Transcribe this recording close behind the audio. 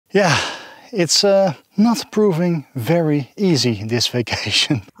Yeah, it's not proving very easy this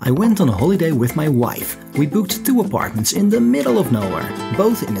vacation. I went on a holiday with my wife. We booked 2 apartments in the middle of nowhere,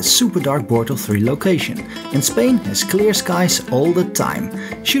 both in a super dark Portal 3 location. And Spain has clear skies all the time.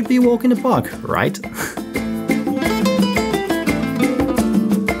 Should be a walk in the park, right?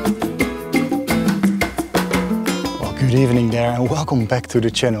 Good evening there and welcome back to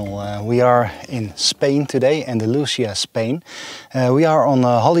the channel. We are in Spain today, Andalusia, Spain. We are on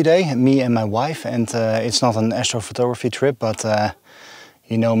a holiday, me and my wife, and it's not an astrophotography trip, but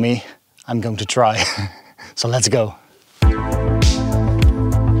you know me, I'm going to try. So let's go.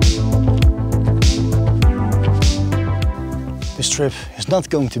 This trip is not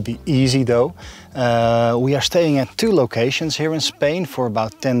going to be easy though. We are staying at 2 locations here in Spain for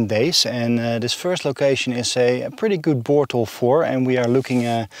about 10 days, and this first location is a pretty good Portal 4, and we are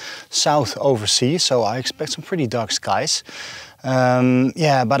looking south overseas, so I expect some pretty dark skies.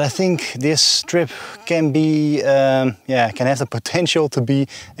 Yeah, but I think this trip can be, can have the potential to be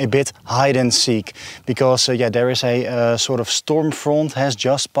a bit hide and seek, because yeah, there is a sort of storm front has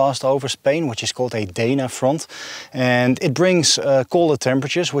just passed over Spain, which is called a Dana front, and it brings colder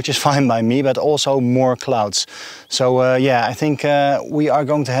temperatures, which is fine by me, but also more clouds. So yeah, I think we are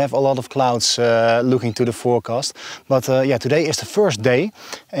going to have a lot of clouds looking to the forecast. But yeah, today is the first day,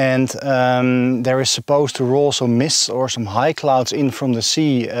 and there is supposed to roll some mists or some high clouds in from the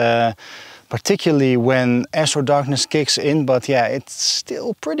sea, particularly when astro darkness kicks in, but yeah, it's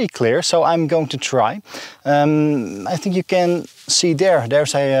still pretty clear, so I'm going to try. I think you can see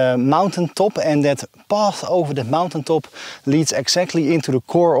there's a mountain top, and that path over the mountain top leads exactly into the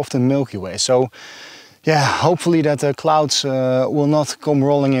core of the Milky Way. So yeah, hopefully that the clouds will not come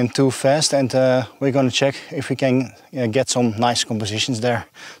rolling in too fast, and we're going to check if we can get some nice compositions there.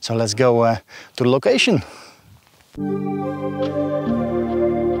 So let's go to the location.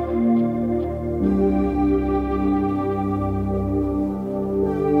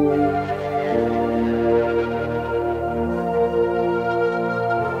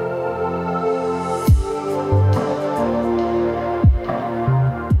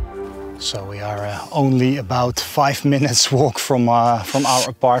 So we are only about 5 minutes walk from our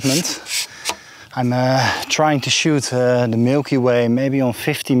apartment. I'm trying to shoot the Milky Way maybe on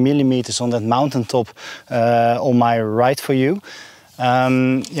 50 millimeters on that mountain top on my right for you.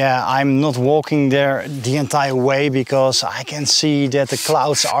 Yeah, I'm not walking there the entire way because I can see that the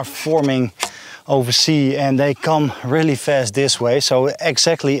clouds are forming over sea and they come really fast this way, so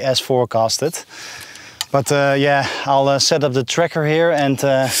exactly as forecasted. But yeah, I'll set up the tracker here and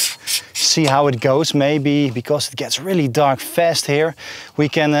see how it goes. Maybe because it gets really dark fast here, we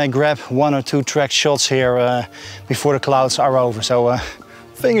can grab 1 or 2 track shots here before the clouds are over. So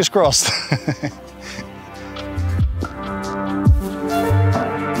fingers crossed.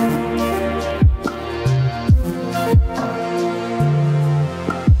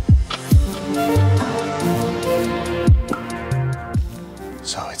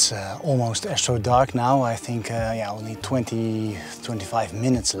 So it's almost astro dark now. I think yeah, only 20-25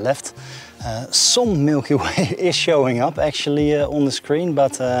 minutes left. Some Milky Way is showing up actually on the screen,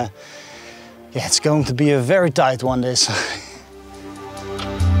 but yeah, it's going to be a very tight one this.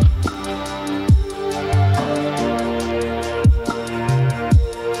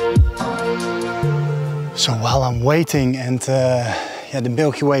 So while I'm waiting and yeah, the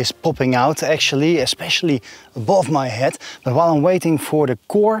Milky Way is popping out actually, especially above my head. But while I'm waiting for the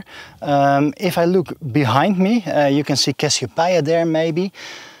core, if I look behind me, you can see Cassiopeia there maybe.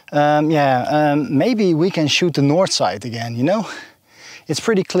 Yeah, maybe we can shoot the north side again, you know? It's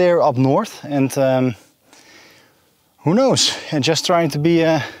pretty clear up north, and who knows? I'm just trying to be,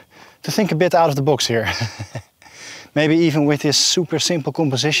 to think a bit out of the box here. Maybe even with this super simple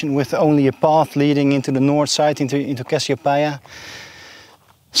composition with only a path leading into the north side, into Cassiopeia.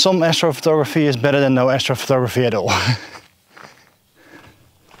 Some astrophotography is better than no astrophotography at all.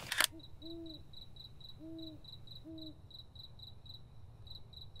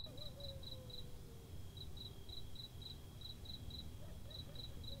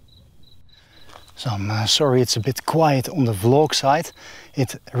 So I'm sorry it's a bit quiet on the vlog side.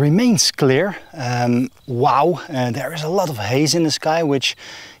 It remains clear. Wow, there is a lot of haze in the sky, which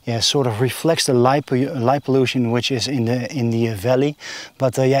yeah, sort of reflects the light pollution which is in the valley.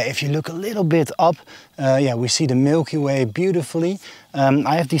 But yeah, if you look a little bit up, yeah, we see the Milky Way beautifully.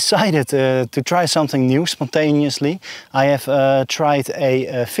 I have decided to try something new spontaneously. I have tried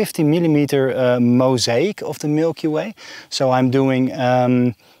a 50 millimeter mosaic of the Milky Way. So I'm doing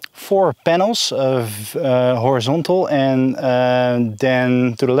 4 panels of horizontal, and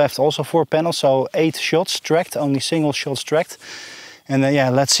then to the left also 4 panels, so 8 shots tracked, only single shots tracked. And yeah,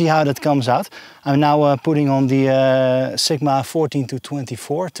 let's see how that comes out. I'm now putting on the Sigma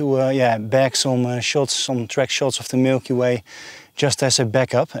 14-24 to yeah, bag some shots, some track shots of the Milky Way, just as a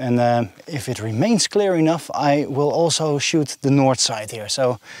backup. And if it remains clear enough, I will also shoot the north side here.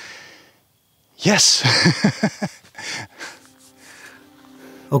 So yes.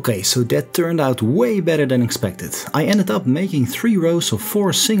 Okay, so that turned out way better than expected. I ended up making 3 rows of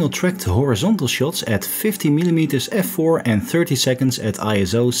 4 single-tracked horizontal shots at 50mm f4 and 30 seconds at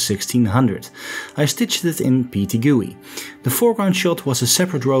ISO 1600. I stitched it in PT GUI. The foreground shot was a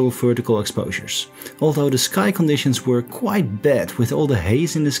separate row of vertical exposures. Although the sky conditions were quite bad with all the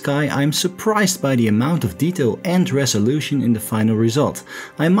haze in the sky, I'm surprised by the amount of detail and resolution in the final result.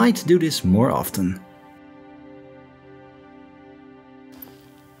 I might do this more often.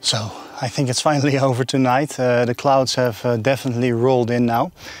 So I think it's finally over tonight. The clouds have definitely rolled in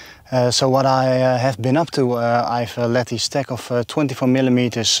now. So what I have been up to, I've let the stack of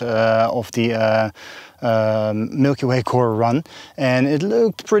 24mm of the Milky Way core run, and it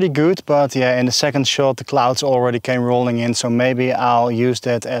looked pretty good, but yeah, in the second shot the clouds already came rolling in, so maybe I'll use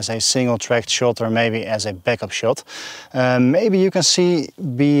that as a single tracked shot or maybe as a backup shot. Maybe you can see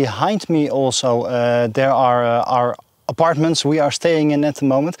behind me also there are our apartments we are staying in at the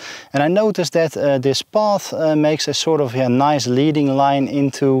moment, and I noticed that this path makes a sort of nice leading line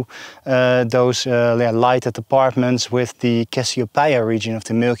into those lighted apartments with the Cassiopeia region of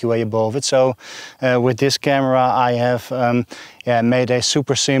the Milky Way above it. So with this camera I have made a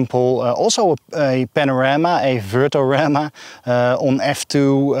super simple, also a panorama, a vertorama on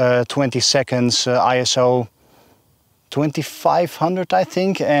f2, 20 seconds, ISO 2500 I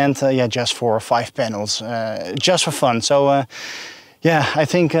think, and yeah, just 4 or 5 panels, just for fun. So yeah, I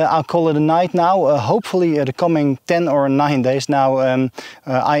think I'll call it a night now. Hopefully the coming 10 or 9 days now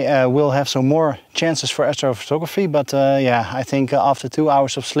I will have some more chances for astrophotography, but yeah, I think after 2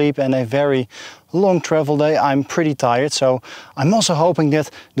 hours of sleep and a very long travel day, I'm pretty tired. So I'm also hoping that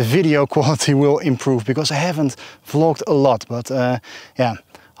the video quality will improve, because I haven't vlogged a lot, but yeah,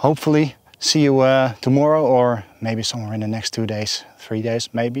 hopefully see you tomorrow, or maybe somewhere in the next 2 days, 3 days,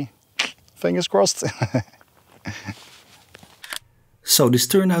 maybe. Fingers crossed. So this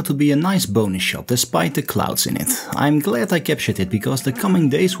turned out to be a nice bonus shot despite the clouds in it. I'm glad I captured it, because the coming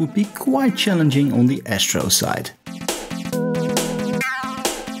days would be quite challenging on the astro side.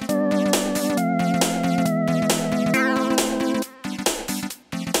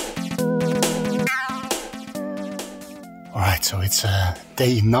 Alright, so it's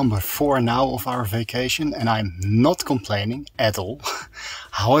day number 4 now of our vacation, and I'm not complaining at all.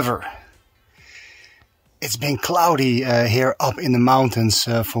 However, it's been cloudy here up in the mountains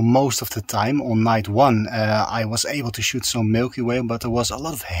for most of the time. On night 1 I was able to shoot some Milky Way, but there was a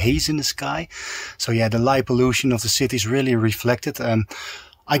lot of haze in the sky. So yeah, the light pollution of the city is really reflected.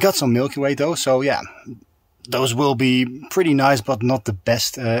 I got some Milky Way though, so yeah, those will be pretty nice, but not the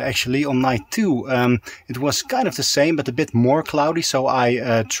best actually. On night 2 it was kind of the same, but a bit more cloudy, so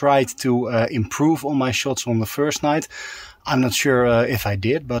I tried to improve on my shots on the first night. I'm not sure if I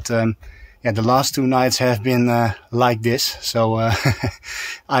did, but yeah, the last 2 nights have been like this, so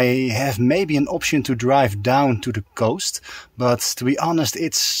I have maybe an option to drive down to the coast, but to be honest,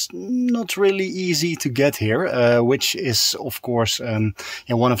 it's not really easy to get here, which is of course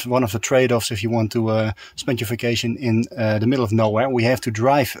yeah, one of the trade-offs if you want to spend your vacation in the middle of nowhere. We have to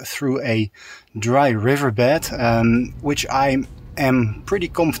drive through a dry riverbed, which I'm pretty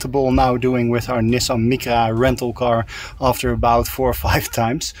comfortable now doing with our Nissan Micra rental car after about 4 or 5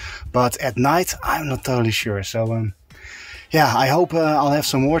 times, but at night I'm not totally sure. So yeah, I hope I'll have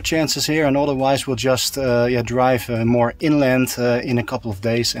some more chances here, and otherwise we'll just yeah, drive more inland in a couple of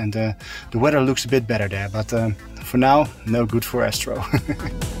days, and the weather looks a bit better there, but for now, no good for astro.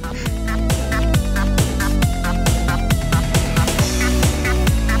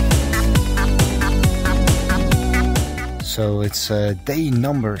 So it's day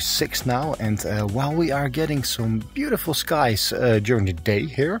number 6 now, and while we are getting some beautiful skies during the day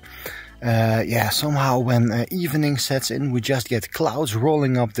here, yeah, somehow when evening sets in we just get clouds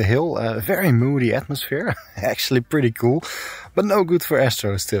rolling up the hill. Very moody atmosphere, actually pretty cool, but no good for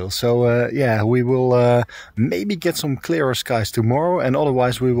astro still. So yeah, we will maybe get some clearer skies tomorrow, and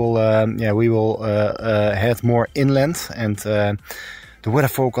otherwise we will yeah, we will head more inland, and the weather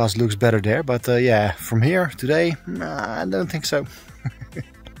forecast looks better there, but yeah, from here today, I don't think so.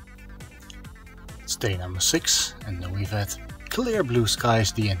 It's day number 6, and we've had clear blue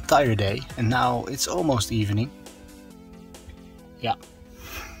skies the entire day, and now it's almost evening. Yeah.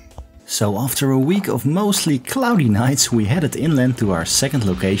 So after a week of mostly cloudy nights, we headed inland to our second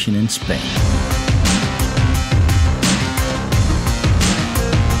location in Spain.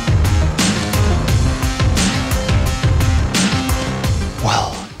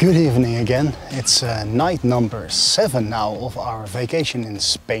 Good evening again. It's night number 7 now of our vacation in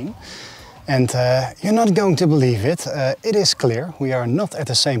Spain. And you're not going to believe it. It is clear. We are not at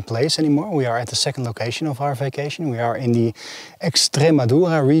the same place anymore. We are at the second location of our vacation. We are in the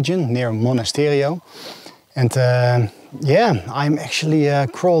Extremadura region near Monasterio. And yeah, I'm actually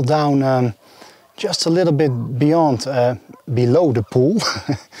crawled down just a little bit beyond, below the pool.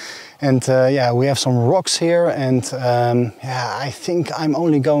 And yeah, we have some rocks here, and yeah, I think I'm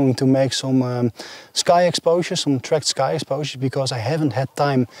only going to make some sky exposures, some tracked sky exposures, because I haven't had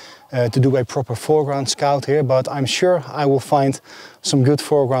time to do a proper foreground scout here, but I'm sure I will find some good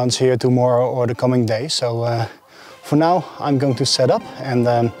foregrounds here tomorrow or the coming days. So for now, I'm going to set up,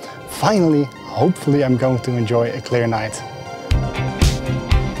 and finally, hopefully, I'm going to enjoy a clear night.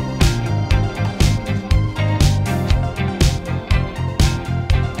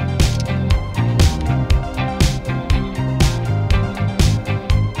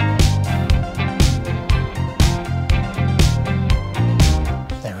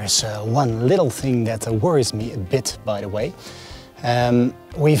 One little thing that worries me a bit, by the way.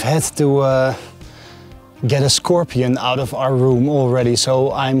 We've had to get a scorpion out of our room already,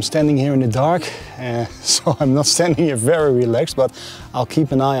 so I'm standing here in the dark, so I'm not standing here very relaxed, but I'll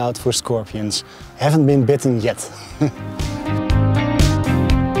keep an eye out for scorpions. Haven't been bitten yet.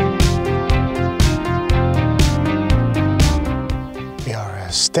 We are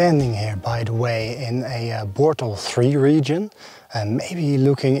standing here, by the way, in a Bortle 3 region. Maybe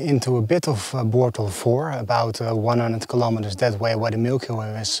looking into a bit of Bortle 4, about 100 kilometers that way, where the Milky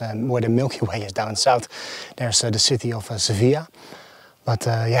Way is down south. There's the city of Sevilla. But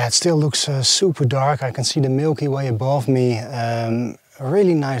yeah, it still looks super dark. I can see the Milky Way above me.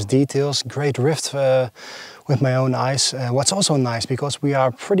 Really nice details, great rift with my own eyes. What's also nice, because we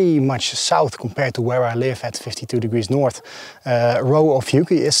are pretty much south compared to where I live at 52 degrees north. Row of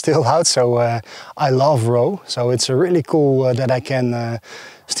Fuji is still out, so I love Row. So it's really cool that I can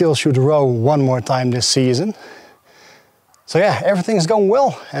still shoot Row one more time this season. So yeah, everything's going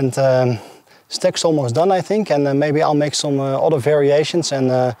well, and stack's almost done, I think, and maybe I'll make some other variations, and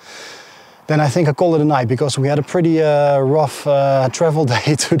then I think I'll call it a night, because we had a pretty rough travel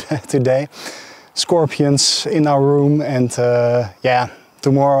day today. Scorpions in our room, and yeah,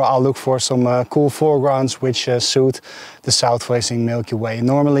 tomorrow I'll look for some cool foregrounds which suit the south-facing Milky Way.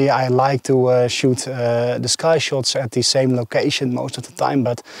 Normally I like to shoot the sky shots at the same location most of the time,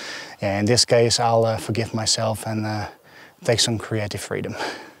 but yeah, in this case I'll forgive myself and take some creative freedom.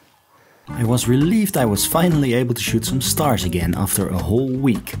 I was relieved I was finally able to shoot some stars again after a whole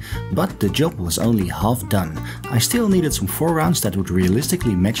week, but the job was only half done. I still needed some foregrounds that would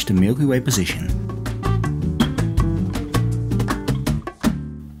realistically match the Milky Way position.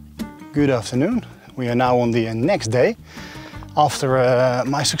 Good afternoon. We are now on the next day. After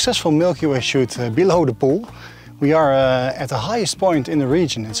my successful Milky Way shoot below the pool, we are at the highest point in the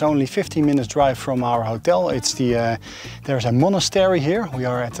region. It's only 15 minutes drive from our hotel. It's there's a monastery here. We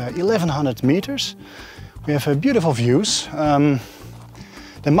are at 1100 meters. We have beautiful views.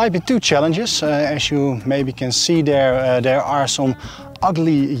 There might be two challenges. As you maybe can see there are some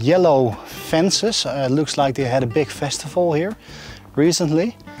ugly yellow fences. Looks like they had a big festival here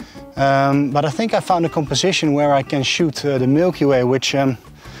recently. But I think I found a composition where I can shoot the Milky Way, which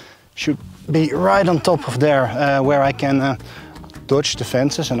should be right on top of there, where I can dodge the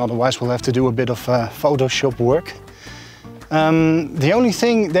fences, and otherwise we'll have to do a bit of Photoshop work. The only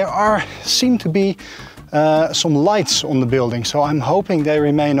thing, seem to be some lights on the building, so I'm hoping they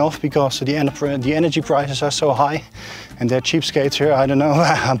remain off, because the energy prices are so high, and they're cheapskates here, I don't know,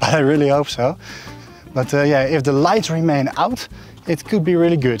 but I really hope so. But yeah, if the lights remain out, it could be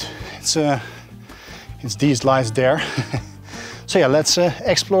really good. It's these lights there. So yeah, let's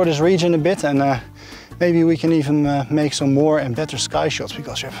explore this region a bit, and maybe we can even make some more and better sky shots,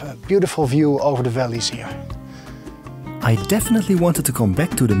 because you have a beautiful view over the valleys here. I definitely wanted to come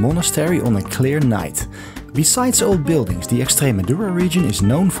back to the monastery on a clear night. Besides old buildings, the Extremadura region is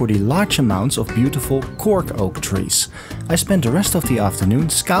known for the large amounts of beautiful cork oak trees. I spent the rest of the afternoon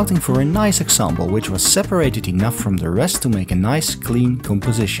scouting for a nice example which was separated enough from the rest to make a nice clean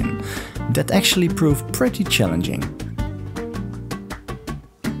composition. That actually proved pretty challenging.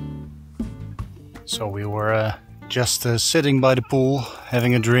 So we were just sitting by the pool,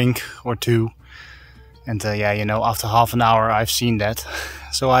 having a drink or two. And yeah, you know, after half an hour I've seen that.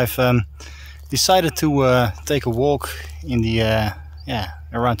 So I've decided to take a walk in the,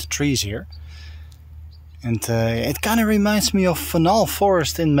 around the trees here. And it kind of reminds me of Fanal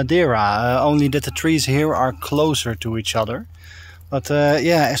Forest in Madeira, only that the trees here are closer to each other. But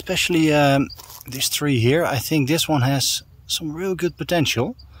yeah, especially this tree here, I think this one has some real good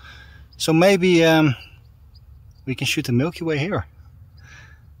potential. So maybe we can shoot the Milky Way here.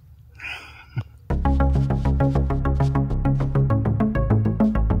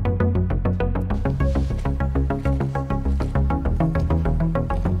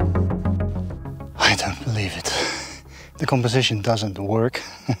 I don't believe it. The composition doesn't work.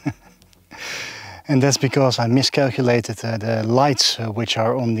 And that's because I miscalculated the lights which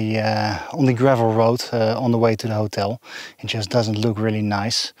are on the gravel road on the way to the hotel. It just doesn't look really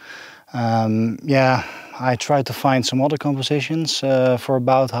nice. Yeah, I tried to find some other compositions for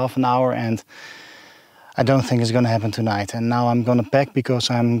about half an hour, and I don't think it's gonna happen tonight. And now I'm gonna pack because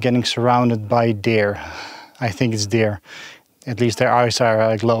I'm getting surrounded by deer. I think it's deer. At least their eyes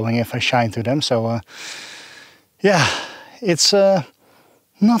are glowing if I shine through them. So yeah, it's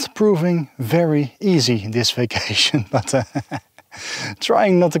not proving very easy this vacation, but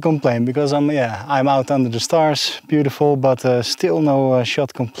trying not to complain because I'm out under the stars, beautiful, but still no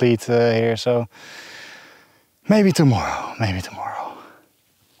shot complete here. So maybe tomorrow, maybe tomorrow.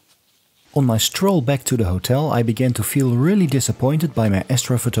 On my stroll back to the hotel, I began to feel really disappointed by my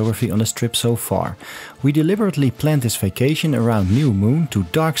astrophotography on this trip so far. We deliberately planned this vacation around new moon to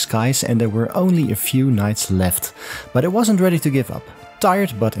dark skies, and there were only a few nights left. But I wasn't ready to give up.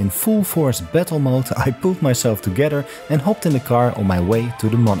 Tired but in full force battle mode, I pulled myself together and hopped in the car on my way to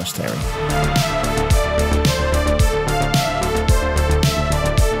the monastery.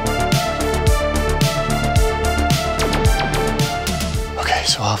 Okay,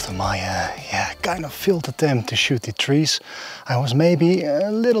 so after my kind of failed attempt to shoot the trees, I was maybe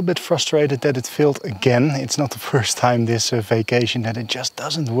a little bit frustrated that it failed again. It's not the first time this vacation that it just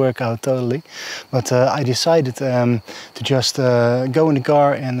doesn't work out totally. But I decided to just go in the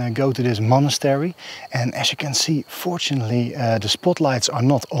car and go to this monastery. And as you can see, fortunately the spotlights are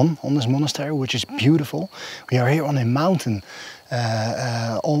not on this monastery, which is beautiful. We are here on a mountain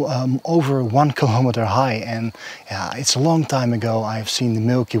over 1 kilometer high, and yeah, it's a long time ago I've seen the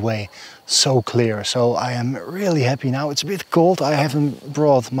Milky Way so clear. So I am really happy now. It's a bit cold. I haven't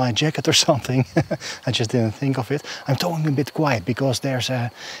brought my jacket or something. I just didn't think of it. I'm talking a bit quiet because there's a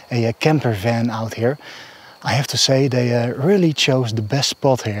camper van out here. I have to say they really chose the best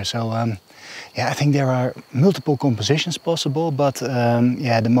spot here. So yeah, I think there are multiple compositions possible, but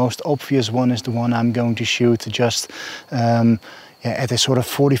yeah, the most obvious one is the one I'm going to shoot just yeah, at a sort of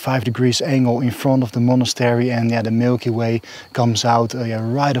 45 degrees angle in front of the monastery, and yeah, the Milky Way comes out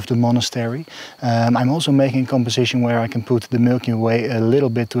right of the monastery. I'm also making a composition where I can put the Milky Way a little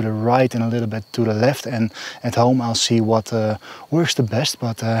bit to the right and a little bit to the left, and at home I'll see what works the best.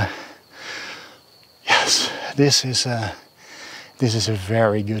 But yes, this is a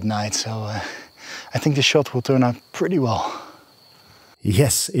very good night, so I think the shot will turn out pretty well.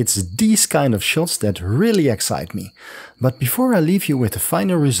 Yes, it's these kind of shots that really excite me. But before I leave you with the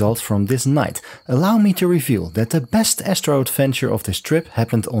final results from this night, allow me to reveal that the best astro adventure of this trip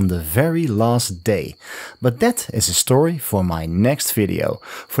happened on the very last day. But that is a story for my next video.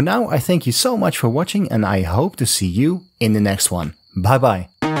 For now, I thank you so much for watching, and I hope to see you in the next one. Bye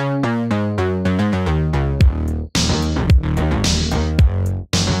bye.